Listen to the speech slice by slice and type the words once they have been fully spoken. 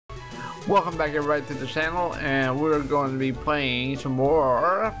Welcome back everybody to the channel, and we're going to be playing some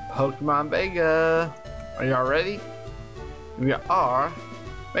more Pokemon Vega. Are y'all ready? If you are,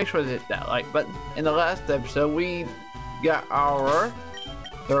 make sure to hit that like button. In the last episode, we got our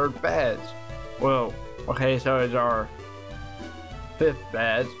third badge. Well, okay, so it's our fifth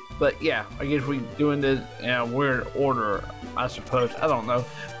badge. But yeah, I guess we're doing this in a weird order, I suppose. I don't know.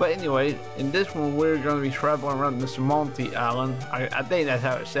 But anyway, in this one, we're going to be traveling around this Monty Island. I think that's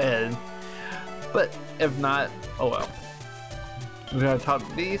how it said. But if not, oh well. We're going to talk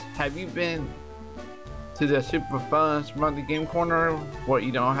to these. Have you been to the super fun Monty Game Corner? What,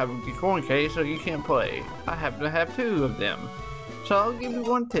 you don't have a coin case, so you can't play? I happen to have two of them. So I'll give you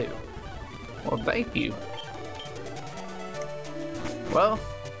one too. Well, thank you. Well,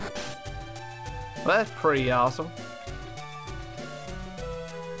 that's pretty awesome.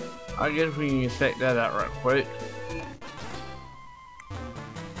 I guess we can check that out right quick.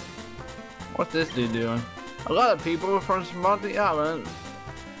 What's this dude doing? A lot of people from Monty Island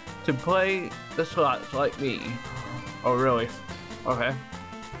to play the slots like me. Oh really? Okay.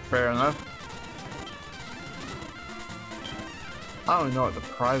 Fair enough. I don't even know what the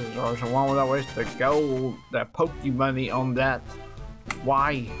prizes are, so why would I waste the gold, that Poke money on that?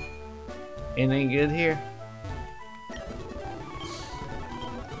 Why? Anything good here?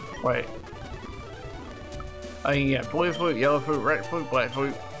 Wait. Oh, you can get blue flute, yellow flute, red flute, black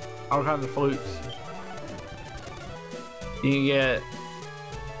flute, all kinds of flutes. You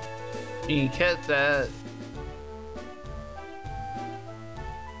can catch that.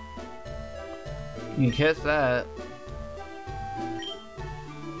 You can catch that.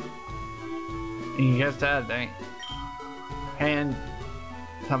 You can catch that, dang. Hand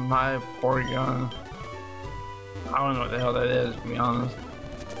to my Porygon. I don't know what the hell that is, to be honest.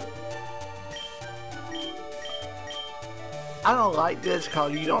 I don't like this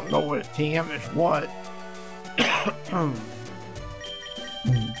because you don't know what TM is what.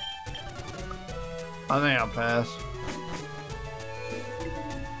 I think I'll pass.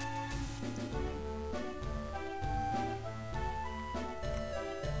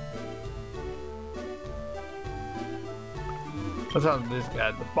 What's up with this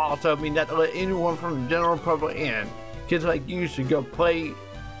guy? The boss told me not to let anyone from the general public in. Kids like you should go play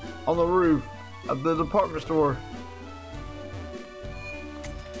on the roof of the department store.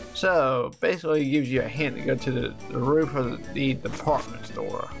 So basically, it gives you a hint to go to the roof of the department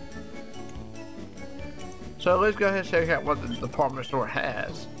store. So let's go ahead and check out what the department store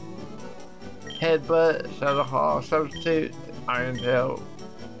has. Headbutt, Shadow Claw, Substitute, Iron Tail,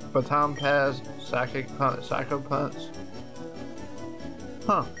 Baton Pass, Psychic Punch, Psycho Punch.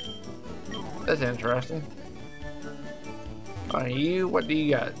 Huh. That's interesting. Alright, you, what do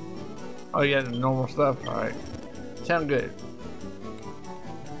you got? Oh, you got the normal stuff? Alright. Sound good.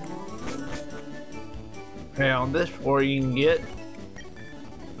 Okay, on this floor you can get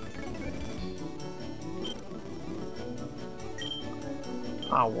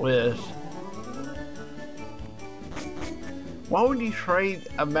I wish. Why would you trade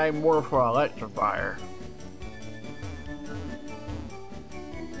a Magmortar for an Electrifier?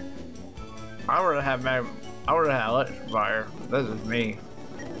 I would have Electrifier. That's just me.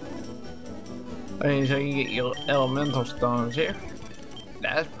 Okay, so you get your elemental stones here.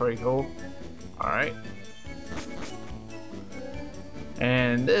 That's pretty cool. Alright.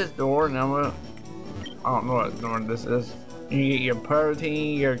 And this door number, I don't know what door this is. You get your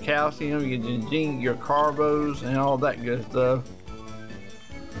protein, your calcium, your zinc, your carbos, and all that good stuff.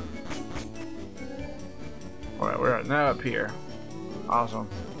 Alright, we're now up here. Awesome.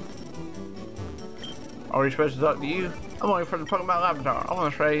 Are we supposed to talk to you? I'm only for the Pokemon Laboratory. I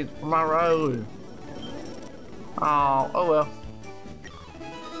want to trade for my road. Oh well.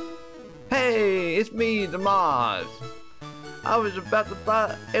 Hey, it's me, the Moz. I was about to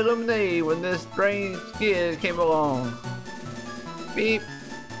buy a lemonade when this strange kid came along. Beep.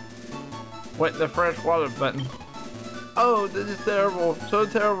 Went the fresh water button. Oh, this is terrible. So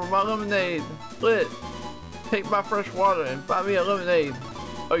terrible. My lemonade. Lit. Take my fresh water and buy me a lemonade.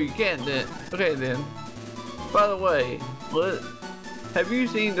 Oh, you can't then. Okay then. By the way, Lit, have you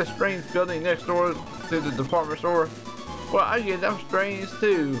seen the strange building next door to the department store? Well, I guess I'm strange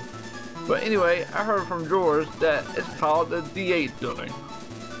too. But anyway, I heard from George that it's called the D8 building.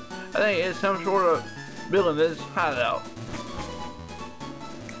 I think it's some sort of building that's hideout.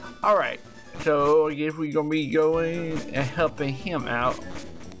 Alright, so I guess we're gonna be going and helping him out.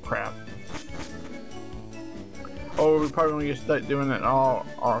 Crap. Or we're probably gonna get stuck doing it all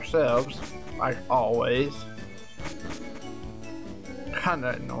ourselves, like always. Kinda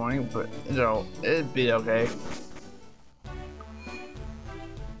annoying, but you know, it'd be okay.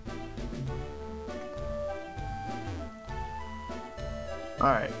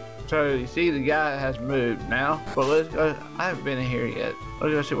 Alright, so you see the guy has moved now, but let's go. I haven't been in here yet.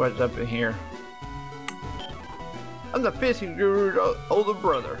 Let's go see what's up in here. I'm the fishing guru's older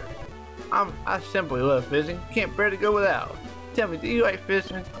brother. I simply love fishing. Can't bear to go without. Tell me, do you like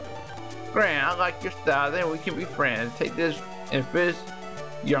fishing? Grant, I like your style. Then we can be friends. Take this and fish,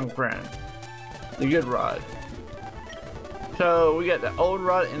 young friend. The good rod. So we got the old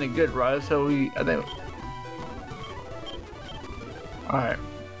rod and the good rod. So I think. All right.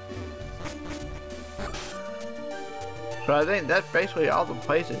 So I think that's basically all the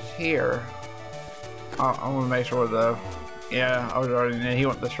places here. I'm gonna make sure though. Yeah, I was already in. He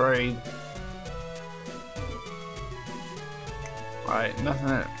went to trade. Alright,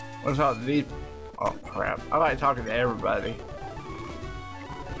 nothing. What's all these? Oh crap! I like talking to everybody.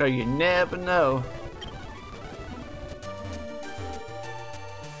 So you never know.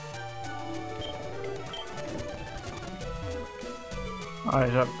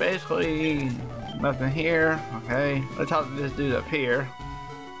 Alright, so basically nothing here. Okay, let's talk to this dude up here.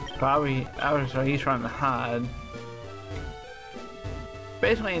 Probably, so he's trying to hide.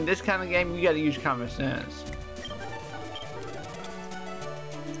 Basically, in this kind of game, you gotta use common sense.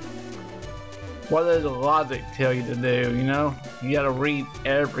 What does the logic tell you to do, you know? You gotta read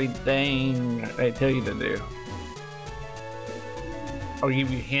everything they tell you to do. Or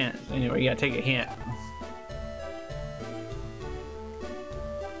give you hints. Anyway, you gotta take a hint.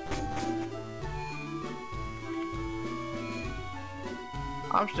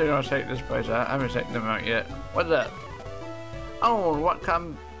 I'm still gonna check this place out. I haven't checked them out yet. What's up? Oh, what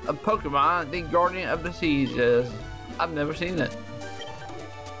kind of Pokemon the Guardian of the Seas is? I've never seen it.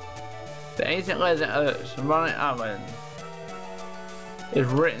 The ancient legend of Symphonic Island is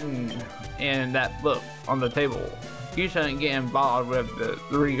written in that book on the table. You shouldn't get involved with the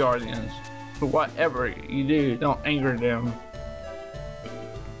three guardians. So whatever you do, don't anger them.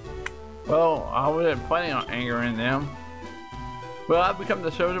 Well, I wasn't planning on angering them. Well, I've become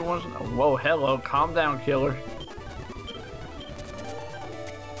the chosen ones. Whoa, hello, calm down, killer.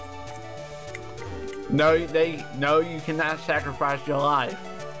 No, you cannot sacrifice your life.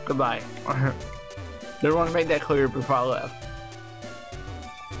 Goodbye. They want to make that clear before I left.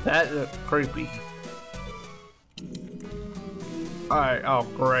 That's creepy. Alright, oh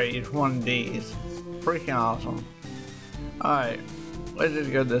great, it's one of these. Freaking awesome. Alright, let's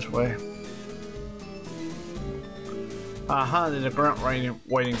just go this way. There's a grunt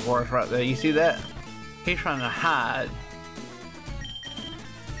waiting for us right there. You see that? He's trying to hide.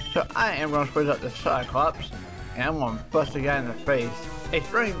 So I am going to split up the Cyclops, and I'm going to bust the guy in the face. A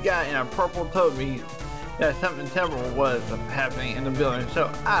strange guy in a purple told me that something terrible was happening in the building,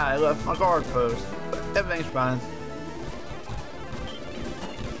 so I left my guard post. But everything's fine.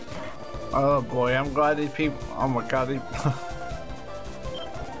 Oh boy, I'm glad these people. Oh my god, these.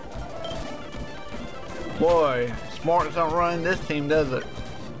 Boy, smarts don't run this team, does it?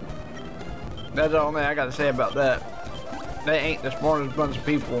 That's all I gotta say about that. They ain't the smartest bunch of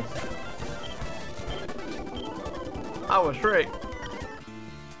people. I was tricked.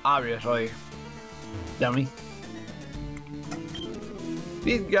 Obviously. Dummy.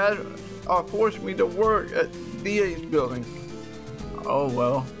 These guys are forcing me to work at DA's building. Oh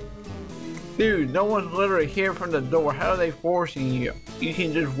well. Dude, no one's literally here from the door. How are they forcing you? You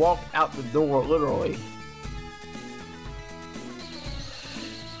can just walk out the door, literally.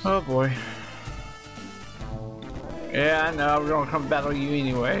 Oh boy. Yeah, I know, we're gonna come battle you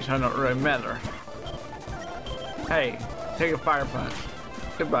anyway, so it don't really matter. Hey, take a fire punch.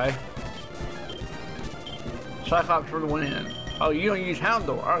 Goodbye. Cyclops for the win. Oh, you don't use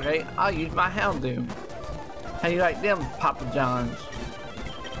Houndour? Okay, I'll use my Houndour. How you like them, Papa Johns?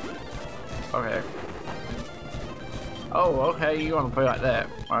 Okay. Oh, okay, you wanna play like that,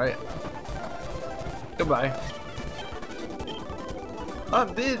 alright. Goodbye.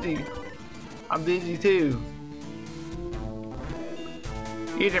 I'm dizzy. I'm dizzy too.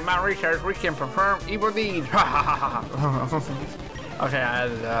 Using my research, we can confirm evil deeds. Okay, I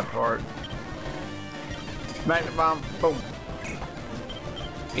added that part. Magnet bomb, boom.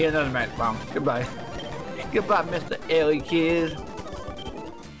 Yeah, another magnet bomb. Goodbye. Goodbye, Mr. Ellie Kids.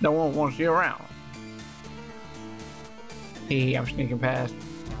 No one wants you around. Hey, I'm sneaking past.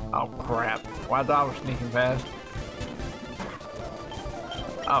 Oh crap. Why thought I was sneaking past?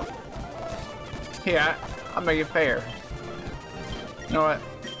 Oh. Here, I'll make it fair. You know what?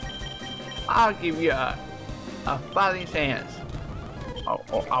 I'll give you a fighting chance. Oh,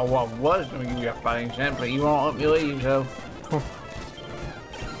 I was going to give you a fighting chance, but you won't let me leave, so.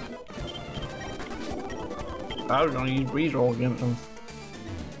 I was going to use Weasel against them.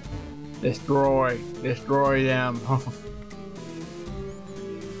 Destroy them.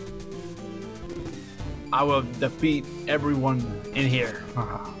 I will defeat everyone in here.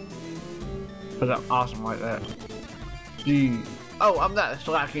 Cause I'm awesome like that. Gee. Oh, I'm not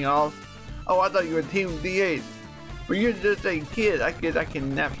slacking off. Oh, I thought you were Team D8. But you're just a kid. I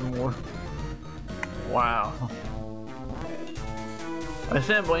can nap some more. Wow.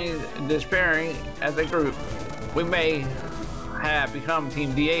 Assembling and despairing as a group. We may have become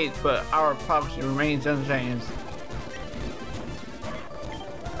Team D8, but our prophecy remains unchanged.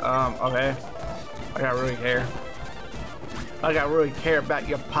 Okay. I gotta really care. I gotta really care about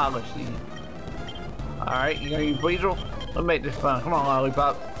your policy. Alright, you gonna use Weasel? Let's make this fun. Come on,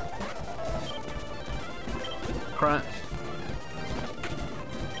 Lollipop. Crunch.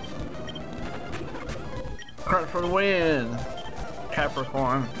 Crunch for the win.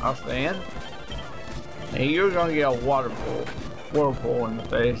 Capricorn, I'll stand. And you're gonna get a whirlpool in the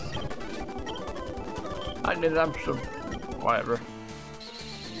face. I did, I'm so, whatever.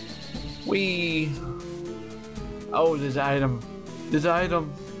 Oh, this item.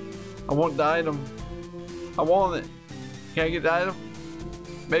 I want the item. I want it. Can I get the item?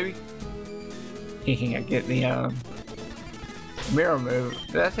 Maybe? Can I get the mirror move?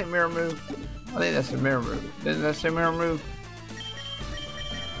 Did I say mirror move? I think that's a mirror move. Didn't I say mirror move?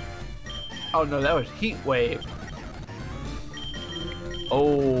 Oh no, that was heat wave.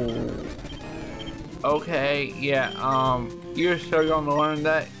 Oh. Okay, yeah, you're still gonna learn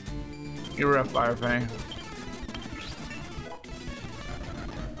that? You're a fire thing.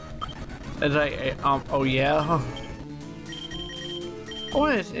 It's like, oh yeah? I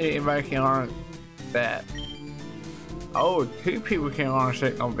wonder if anybody can learn that. Oh, 2 people can learn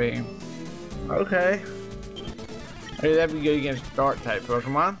Signal Beam. Okay. Hey, that'd be good against Dark type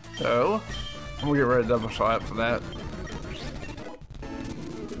Pokemon. So, I'm gonna get rid of Double Slap for that.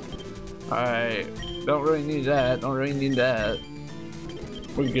 Alright. Don't really need that.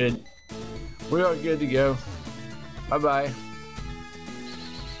 We're good. We are good to go. Bye bye.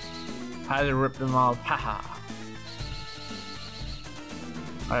 Had to rip them off. Haha.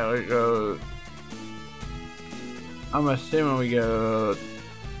 Alright, let's go. I'm assuming we go.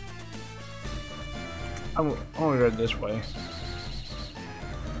 I'm gonna go this way.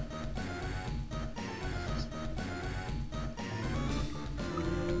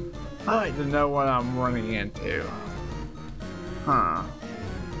 I like to know what I'm running into. Huh.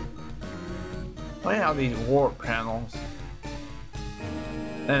 Look at all these warp panels.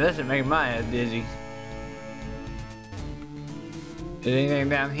 And this is making my head dizzy. Is anything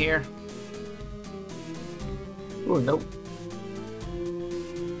down here? Oh, nope.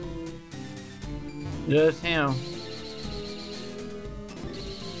 Just him.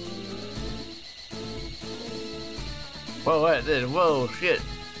 Whoa, what this? Whoa, shit.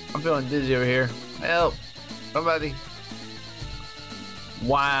 I'm feeling dizzy over here. Help. Somebody.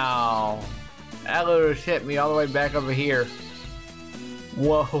 Wow. That literally hit me all the way back over here.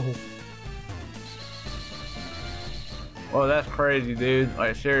 Whoa. Whoa, that's crazy, dude.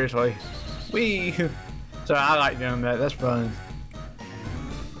 Like, seriously. Wee. So I like doing that. That's fun.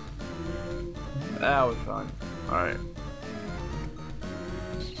 That was fun. Alright.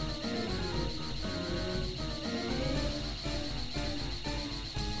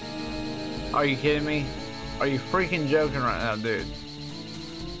 Are you kidding me? Are you freaking joking right now, dude?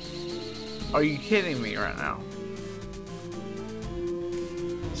 Are you kidding me right now?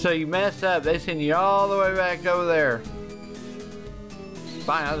 So you messed up. They send you all the way back over there.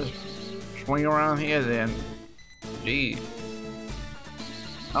 Fine, I'll just swing around here then. Jeez.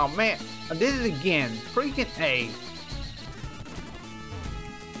 Oh man, I did it again. Freaking A.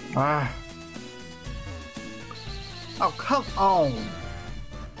 Ah. Oh, come on.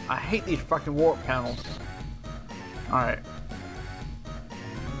 I hate these fucking warp panels. Alright.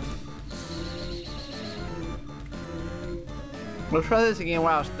 Let's try this again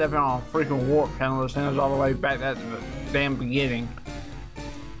while stepping on a freaking warp panel that sends us all the way back at the damn beginning.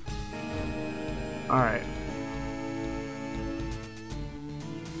 Alright.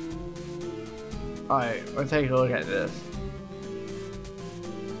 Alright, let's take a look at this.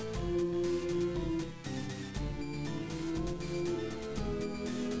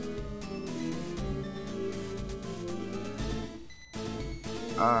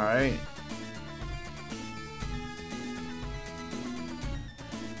 Alright.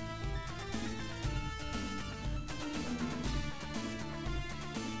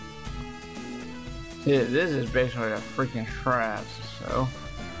 Yeah, this is basically a freaking trap, so.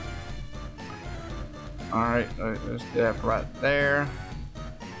 Alright, let's step right there.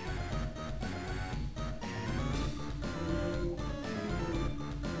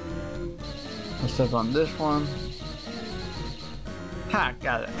 Let's step on this one. Ha,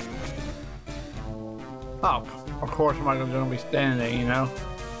 got it. Oh, of course I'm not gonna be standing there, you know.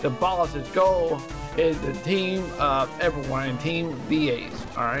 The boss's goal is the team of everyone in Team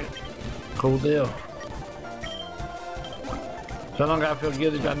V8s. Alright? Cool deal. So I don't gotta feel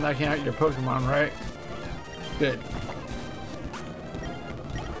guilty about knocking out your Pokemon, right? Good.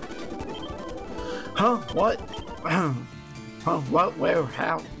 Huh? What? Huh? What? Where?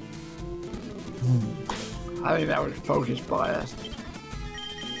 How? I think that was Focus Blast.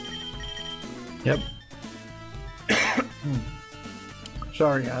 Yep.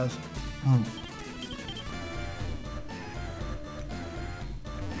 Sorry, guys.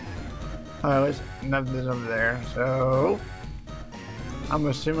 Alright, nothing's over there, so I'm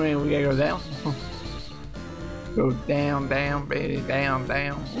assuming we gotta go down. Go down, down, baby, down,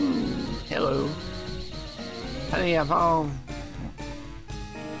 down. Hello. Honey, I'm home.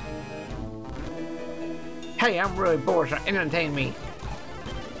 Hey, I'm really bored, so entertain me.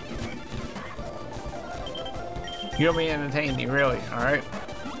 You'll be entertaining me, really, alright?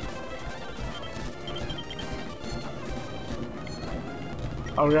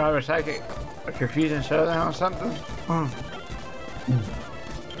 Oh, we have a psychic, a confusing showdown or something?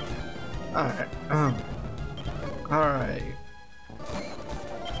 Alright, alright.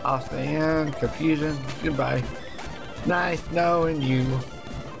 I'll stay in, confusion, goodbye. Nice knowing you,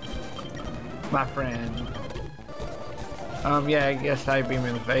 my friend. Yeah, I guess I beam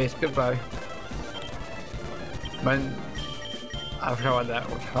in the face, goodbye. But I forgot what that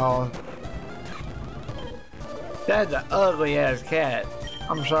was called. That's an ugly ass cat.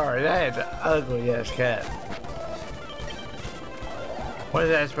 I'm sorry, that is an ugly ass cat. What is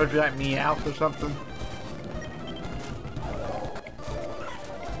that supposed to be, like Meowth or something?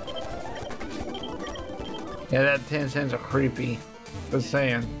 Yeah, that 10 cents are creepy. Just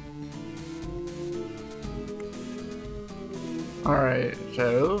saying. Alright,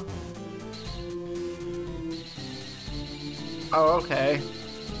 so. Oh, okay.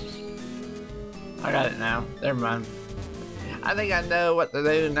 I got it now. Never mind. I think I know what to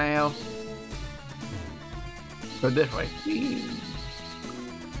do now. Go this way.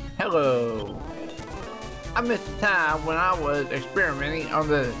 Hello. I missed the time when I was experimenting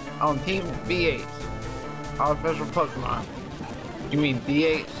on Team V8s. All special Pokemon. You mean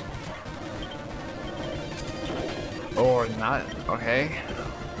D8s? Or not? Okay.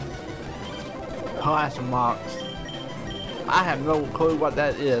 Plasmox. I have no clue what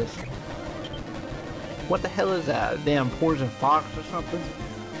that is. What the hell is that? A damn poison fox or something?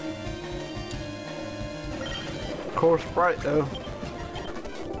 Cool sprite though.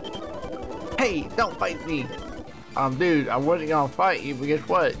 Hey, don't fight me! Dude, I wasn't gonna fight you, but guess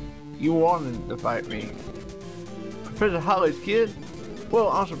what? You wanted to fight me. Professor Holly's kid? Well,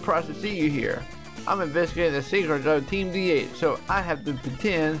 I'm surprised to see you here. I'm investigating the secrets of Team D8, so I have to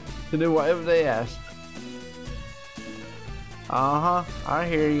pretend to do whatever they ask. Uh-huh, I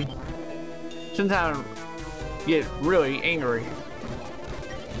hear you. Sometimes get really angry.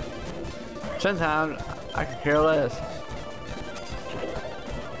 Sometimes I could care less.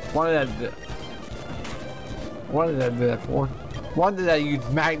 What did I do that for? Why did I use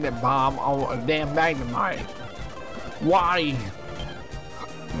magnet bomb on a damn magnemite? Why?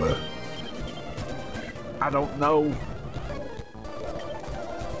 I don't know.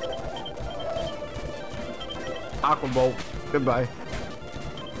 Aqua Bolt. Goodbye.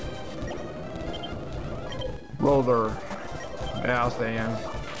 Roller. Yeah, I'll stay in.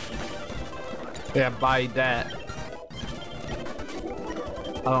 Yeah, buy that.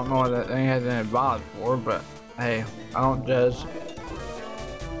 I don't know what that thing has any valid for, but hey, I don't judge.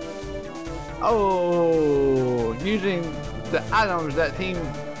 Oh, using the items that Team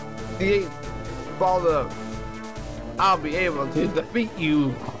D8 balled up, I'll be able to defeat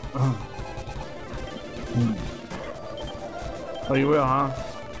you. Oh, you will, huh?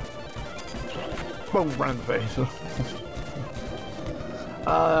 Boom, right in the face.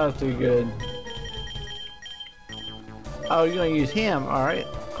 Oh, that was too good. Oh, you're gonna use him, alright.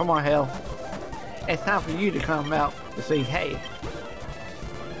 Come on, hell. It's time for you to come out to say hey.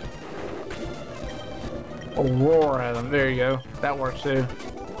 Or roar at him. There you go. That works too.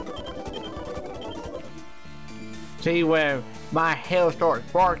 See, when my hell starts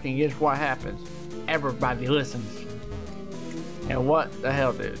barking, guess what happens? Everybody listens. And what the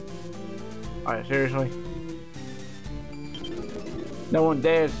hell, dude? Alright, seriously? No one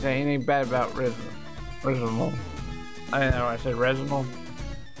dares to say anything bad about Resinal. I didn't know I said Resinal.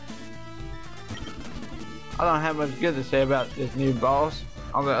 I don't have much good to say about this new boss.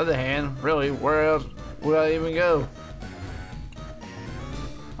 On the other hand, really, where else would I even go?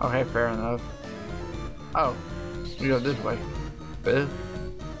 Okay, fair enough. Oh, we go this way. Boo.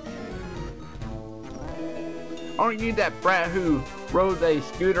 Aren't you that brat who rode a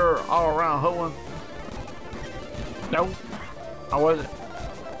scooter all around hoeing? No, I wasn't.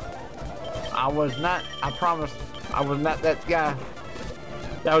 I was not. I promise. I was not that guy.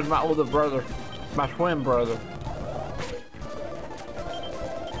 That was my older brother, my twin brother.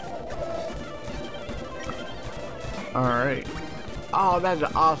 All right. Oh, that's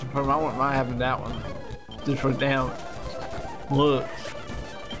an awesome Pokemon. I wouldn't mind having that one. Just for damn looks.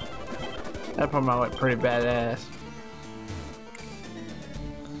 That Pokemon look pretty badass.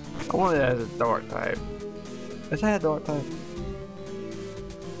 I want it as a dark type. Is that a dark type?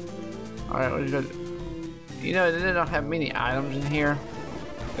 Alright, what is it? You know, they don't have many items in here.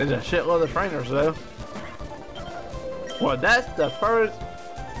 There's a shitload of trainers though. Well, that's the first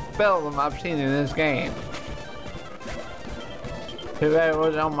Bellum I've seen in this game. Too bad it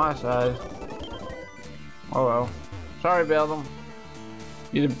wasn't on my side. Oh well. Sorry, Bellum.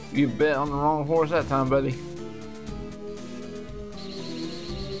 You bet on the wrong horse that time, buddy.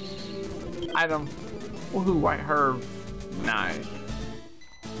 Item. Woohoo, white herb. Nice.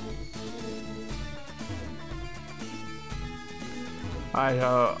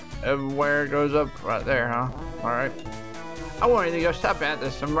 Alright, everywhere goes up right there, huh? Alright. I wanted to go stop at the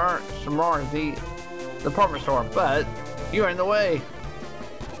Samarthi department store, but you were in the way.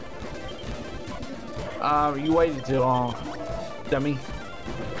 You waited too long, dummy.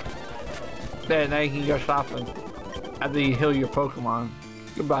 Now you can go shopping after you heal your Pokemon.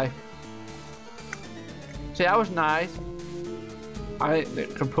 Goodbye. See, that was nice. I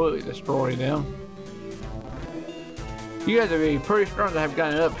completely destroyed them. You guys would be pretty strong to have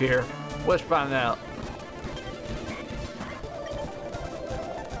gotten up here. Let's find out.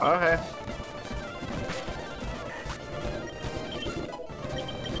 Okay.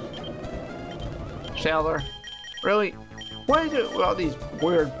 Sailor. Really? What is it with all these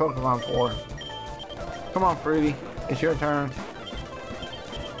weird Pokemon for? Come on, Fruity. It's your turn.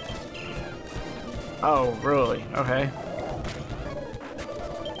 Oh, really? Okay.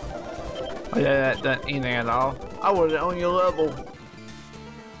 Oh, yeah, that doesn't anything at all. I wasn't on your level.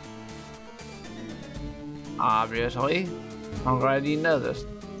 Obviously. I'm glad you noticed.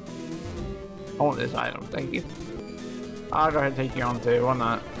 I want this item, thank you. I'll go ahead and take you on too, why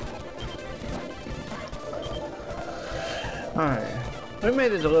not? Alright. We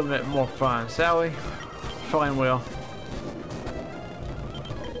made this a little bit more fun, shall we? Flame wheel.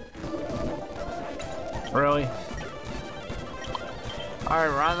 Really?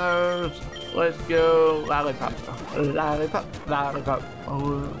 Alright, rhinos. Let's go lollipop. Lollipop. Lollipop.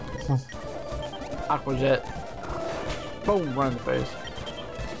 Oh. Aqua Jet. Boom, run in the face.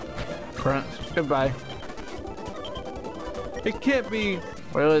 Prince. Goodbye. It can't be.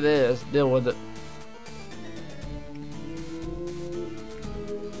 Well, it is. Deal with it.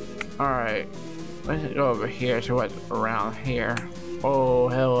 Alright. Let's go over here, see what's around here. Oh,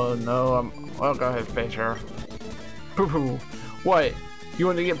 hello, no. I'll go ahead and face her. Poo-poo. What? You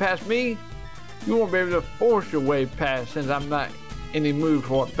want to get past me? You won't be able to force your way past since I'm not in the mood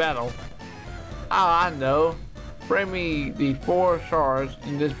for a battle. Ah, I know. Bring me the 4 shards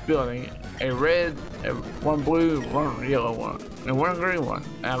in this building. A red, one blue, one yellow one, and one green one.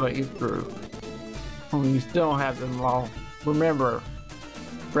 I'll let you through. You still don't have them all. Remember,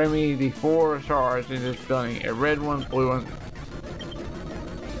 bring me the 4 shards in this building. A red one, blue one.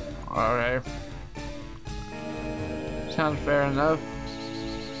 Okay. Sounds fair enough.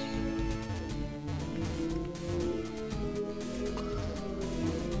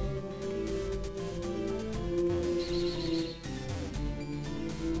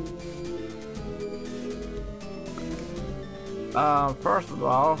 First of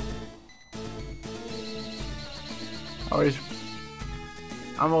all,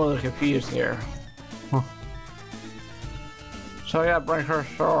 I'm a little confused here. So I gotta bring her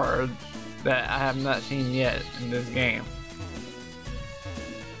shards that I have not seen yet in this game.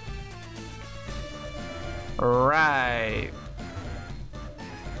 Right.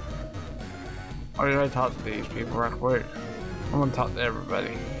 I'm gonna talk to these people real quick. I'm gonna talk to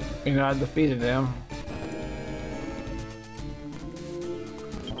everybody. You know, I defeated them.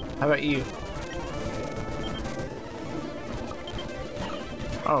 How about you?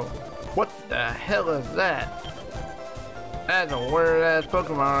 Oh, what the hell is that? That's a weird ass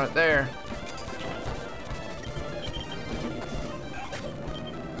Pokemon right there.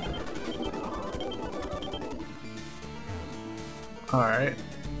 Alright.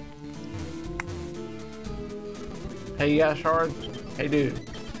 Hey, you got a shard? Hey, dude.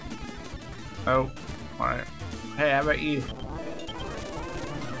 Oh, alright. Hey, how about you?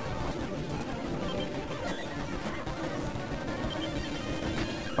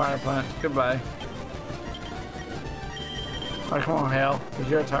 Fire plant, goodbye. Alright, come on, Hell. It's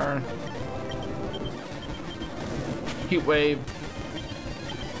your turn. Heat wave.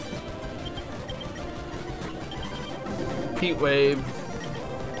 Heat wave.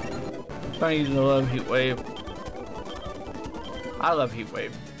 Don't usually love heat wave. I love heat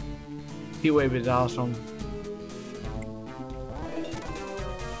wave. Heat wave is awesome.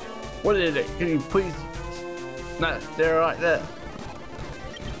 What is it? Can you please not stare like that?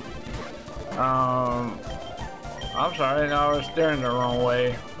 I'm sorry, no, I was staring the wrong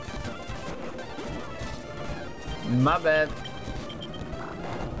way. My bad.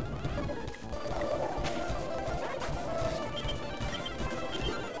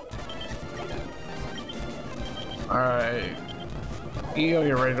 Alright. You go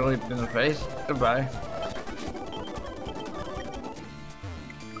get ready to leap in the face. Goodbye.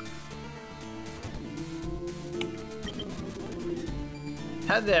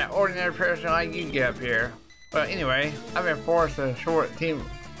 How did that ordinary person like you get up here? Well, anyway, I've been forced to short team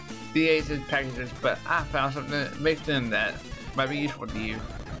the aces packages, but I found something mixed in that might be useful to you.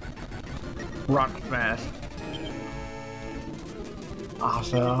 Rock smash.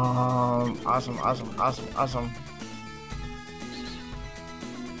 Awesome. Awesome, awesome, awesome, awesome.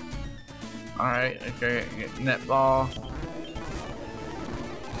 Alright, okay, get netball.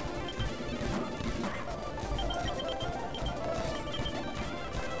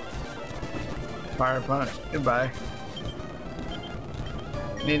 Fire punch, goodbye.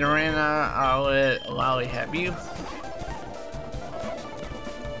 Need a Rana, I'll let Lolly have you.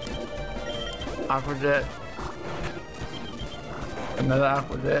 Aqua Jet. Another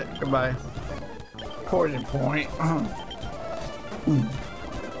Aqua Jet, goodbye. Poison point.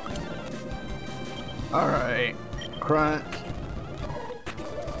 Alright. Crunch.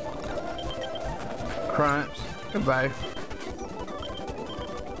 Crunch. Goodbye.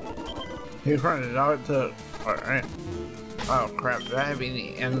 He crunches all it took. Alright. Oh crap, do I have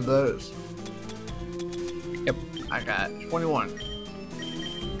any of those? Yep, I got 21.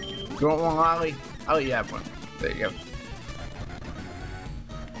 You want one, Lolly? Oh, you have one. There you go.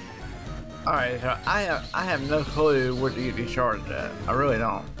 Alright, so I have no clue where to get these shards at. I really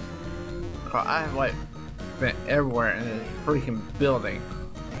don't. I have like been everywhere in this freaking building.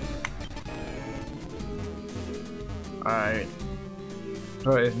 Alright.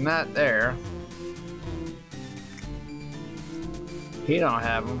 So it's not there. He don't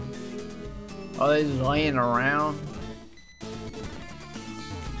have them. Are they just laying around?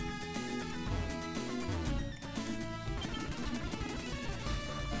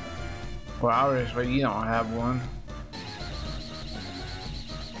 Well, obviously you don't have one.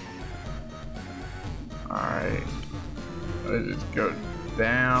 Alright. Let's just go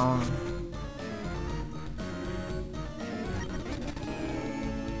down.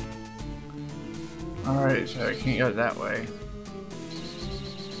 Alright, so I can't go that way.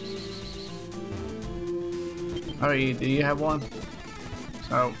 Oh, do you have one?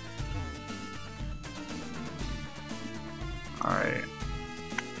 Oh. Alright.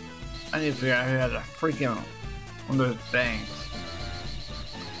 I need to figure out who has a freaking one of those things.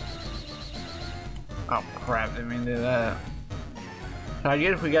 Oh crap, didn't mean to do that. So I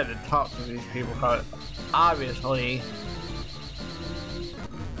guess we got to talk to these people, because obviously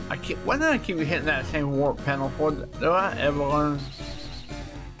why did I keep hitting that same warp panel for? Do I ever learn?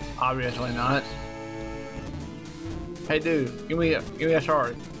 Obviously not. Hey dude, give me a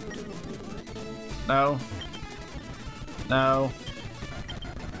shard. No. No.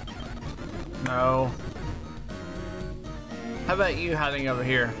 No. How about you hiding over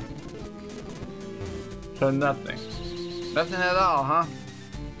here? So nothing. Nothing at all, huh?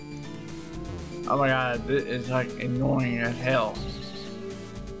 Oh my god, this is like annoying as hell.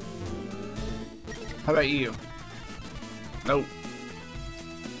 How about you? Nope.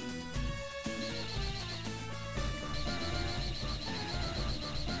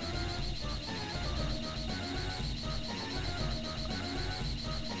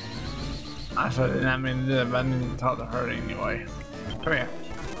 I did not mean to do that, but I need to talk to her anyway. Come here.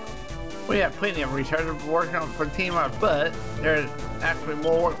 We have plenty of researchers working on for Team Up, but there's actually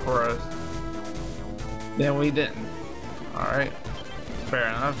more work for us than we didn't. Alright. Fair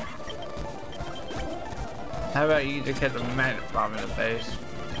enough. How about you just hit the magnet bomb in the face?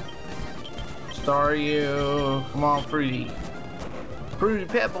 Star you. Come on, Fruity. Fruity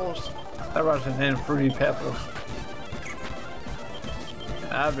Pebbles. That was his name, Fruity Pebbles.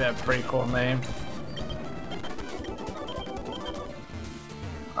 That'd be a pretty cool name.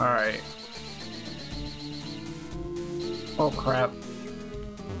 Alright. Oh crap.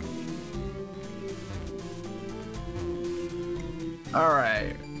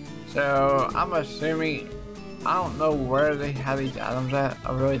 Alright. So I'm assuming I don't know where they have these items at.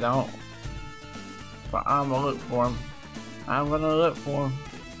 I really don't. But I'm gonna look for them. I'm gonna look for them.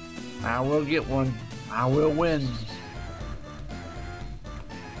 I will get one. I will win.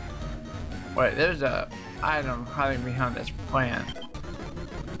 Wait, there's a item hiding behind this plant.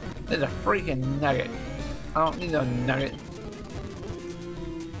 There's a freaking nugget. I don't need no nugget.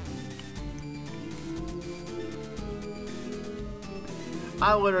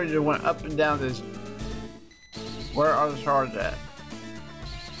 I literally just went up and down this. Where are the stars at?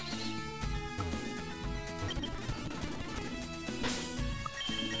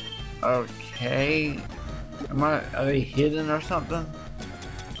 Okay. Are they hidden or something?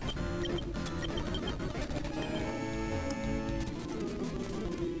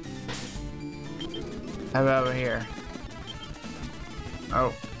 How about over here?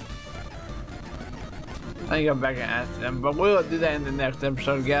 Oh. I need to go back and ask them, but we'll do that in the next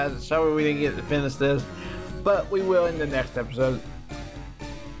episode, guys. Sorry we didn't get to finish this, but we will in the next episode.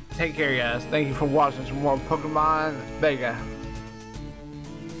 Take care, guys. Thank you for watching some more Pokemon Vega.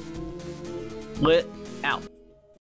 Lit out.